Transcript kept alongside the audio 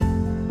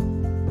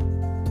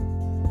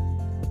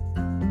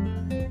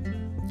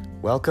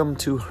Welcome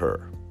to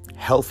Her,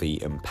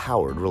 Healthy,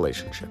 Empowered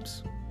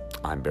Relationships.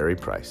 I'm Barry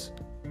Price.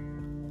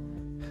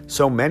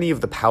 So many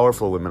of the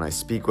powerful women I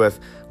speak with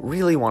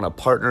really want a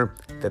partner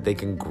that they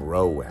can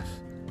grow with,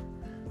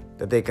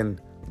 that they can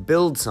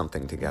build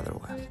something together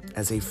with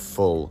as a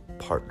full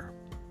partner.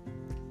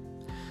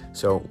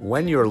 So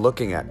when you're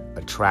looking at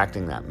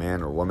attracting that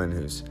man or woman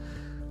who's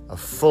a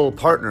full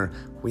partner,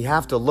 we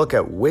have to look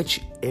at which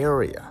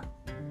area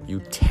you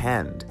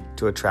tend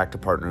to attract a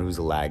partner who's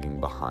lagging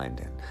behind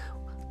in.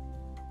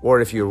 Or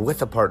if you're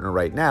with a partner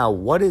right now,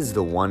 what is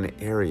the one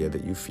area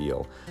that you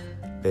feel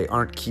they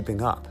aren't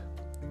keeping up?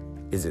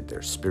 Is it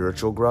their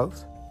spiritual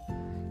growth?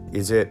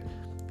 Is it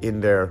in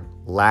their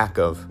lack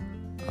of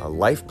a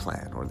life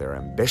plan or their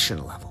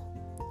ambition level?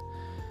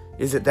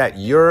 Is it that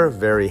you're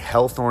very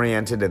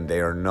health-oriented and they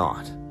are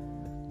not?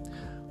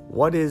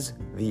 What is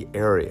the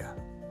area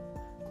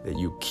that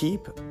you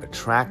keep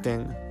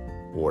attracting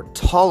or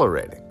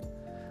tolerating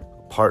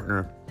a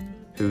partner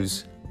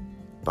who's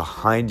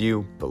behind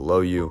you, below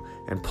you,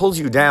 and pulls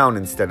you down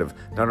instead of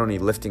not only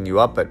lifting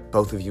you up, but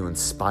both of you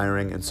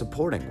inspiring and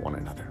supporting one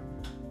another?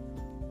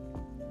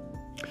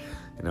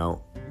 You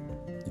know,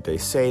 they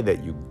say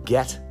that you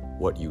get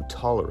what you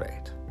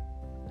tolerate.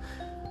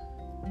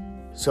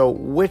 So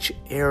which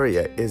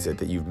area is it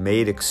that you've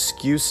made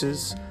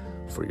excuses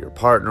for your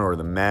partner or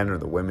the men or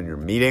the women you're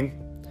meeting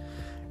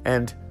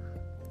and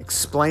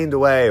explained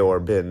away or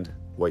been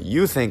what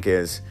you think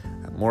is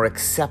more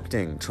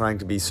accepting, trying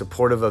to be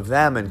supportive of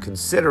them and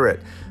considerate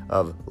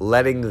of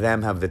letting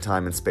them have the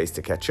time and space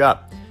to catch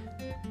up?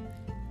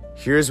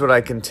 Here's what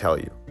I can tell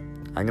you.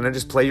 I'm going to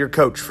just play your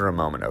coach for a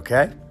moment,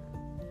 okay?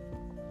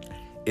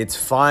 It's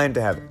fine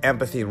to have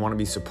empathy and want to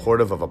be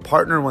supportive of a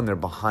partner when they're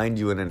behind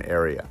you in an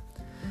area.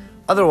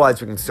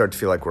 Otherwise, we can start to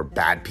feel like we're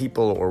bad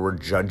people or we're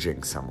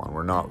judging someone.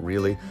 We're not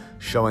really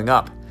showing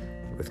up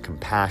with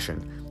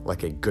compassion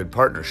like a good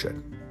partnership.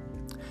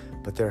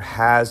 But there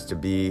has to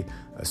be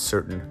a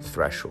certain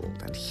threshold.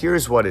 And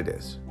here's what it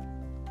is.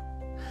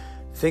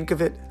 Think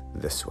of it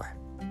this way.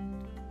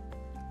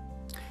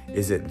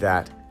 Is it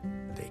that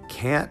they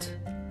can't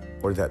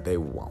or that they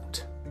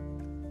won't?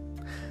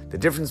 The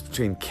difference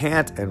between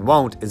can't and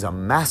won't is a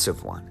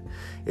massive one.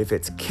 If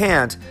it's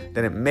can't,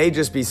 then it may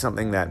just be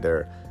something that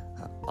they're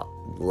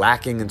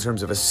lacking in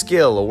terms of a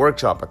skill, a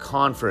workshop, a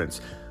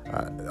conference,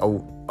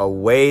 a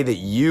way that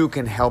you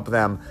can help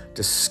them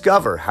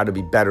discover how to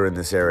be better in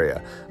this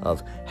area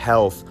of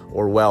health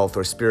or wealth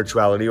or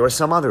spirituality or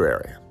some other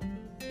area.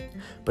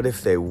 But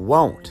if they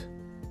won't,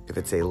 if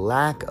it's a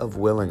lack of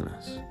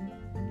willingness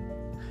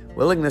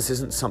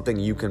isn't something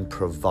you can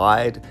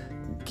provide,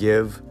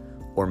 give,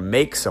 or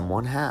make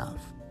someone have.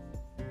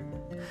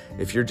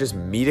 If you're just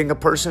meeting a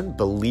person,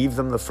 believe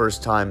them the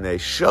first time they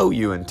show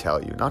you and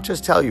tell you, not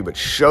just tell you, but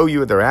show you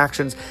with their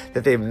actions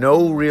that they have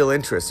no real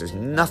interest. There's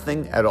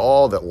nothing at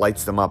all that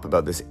lights them up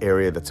about this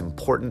area that's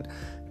important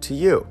to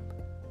you.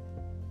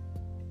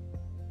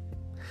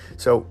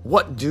 So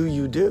what do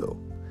you do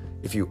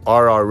if you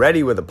are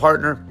already with a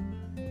partner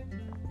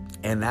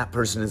and that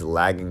person is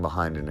lagging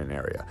behind in an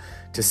area?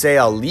 To say,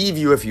 I'll leave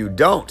you if you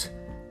don't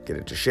get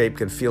into shape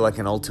can feel like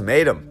an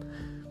ultimatum.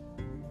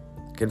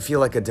 Can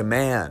feel like a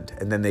demand,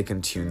 and then they can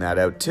tune that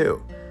out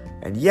too.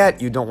 And yet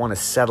you don't want to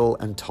settle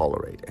and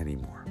tolerate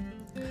anymore.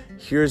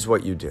 Here's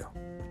what you do.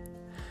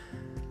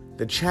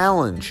 The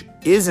challenge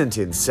isn't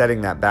in setting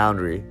that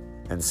boundary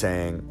and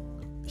saying,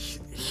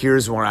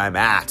 here's where I'm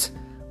at,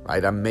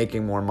 right? I'm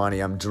making more money,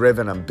 I'm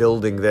driven, I'm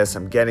building this,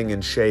 I'm getting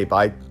in shape,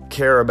 I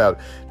care about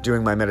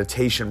doing my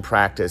meditation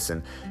practice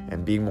and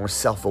being more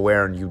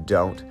self-aware, and you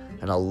don't,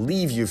 and I'll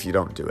leave you if you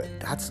don't do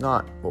it. That's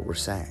not what we're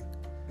saying.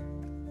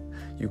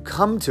 You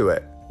come to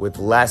it with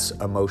less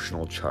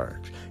emotional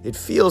charge. It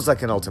feels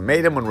like an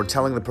ultimatum when we're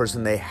telling the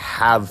person they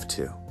have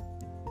to.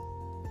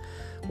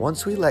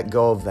 Once we let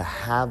go of the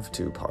have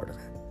to part of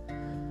it,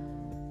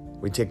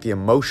 we take the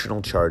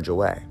emotional charge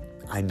away.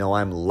 I know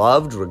I'm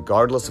loved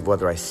regardless of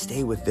whether I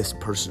stay with this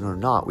person or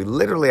not. We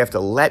literally have to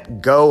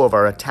let go of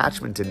our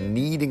attachment to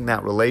needing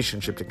that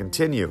relationship to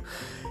continue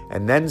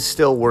and then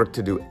still work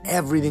to do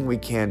everything we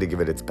can to give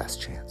it its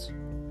best chance.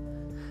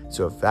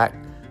 So if that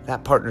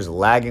partner's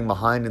lagging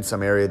behind in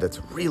some area that's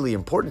really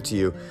important to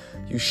you,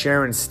 you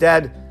share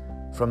instead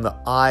from the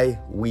I,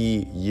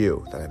 we,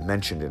 you that I've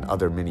mentioned in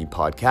other mini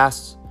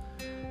podcasts.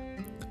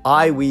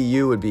 I, we,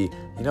 you would be,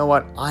 you know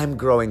what? I'm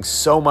growing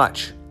so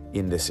much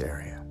in this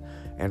area.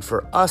 And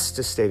for us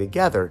to stay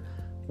together,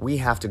 we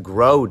have to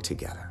grow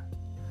together.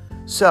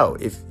 So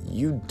if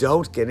you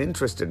don't get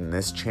interested in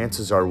this,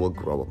 chances are we'll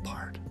grow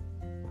apart.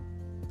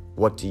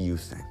 What do you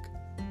think?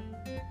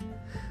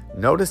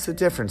 Notice the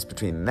difference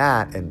between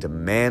that and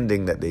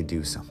demanding that they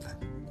do something.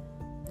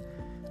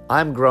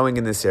 I'm growing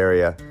in this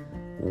area.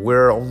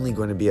 We're only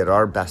going to be at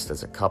our best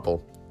as a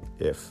couple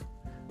if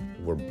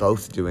we're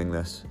both doing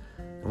this.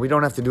 And we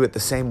don't have to do it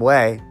the same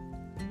way.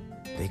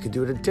 They could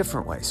do it a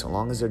different way, so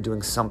long as they're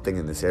doing something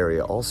in this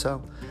area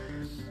also.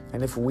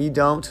 And if we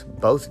don't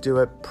both do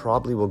it,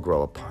 probably we'll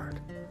grow apart.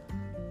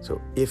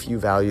 So if you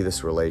value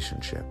this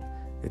relationship,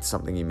 it's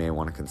something you may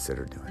want to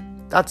consider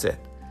doing. That's it.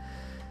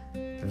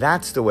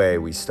 That's the way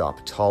we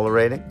stop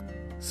tolerating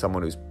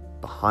someone who's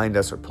behind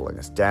us or pulling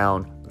us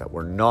down, that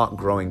we're not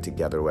growing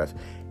together with.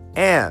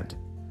 And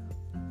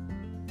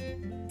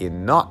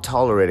in not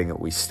tolerating it,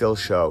 we still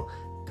show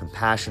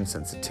compassion,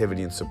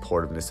 sensitivity, and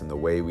supportiveness in the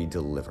way we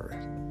deliver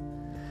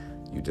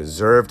it. You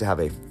deserve to have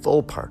a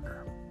full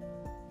partner,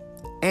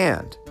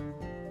 and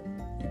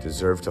you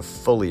deserve to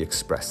fully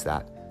express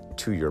that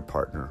to your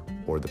partner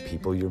or the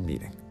people you're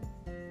meeting.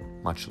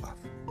 Much love.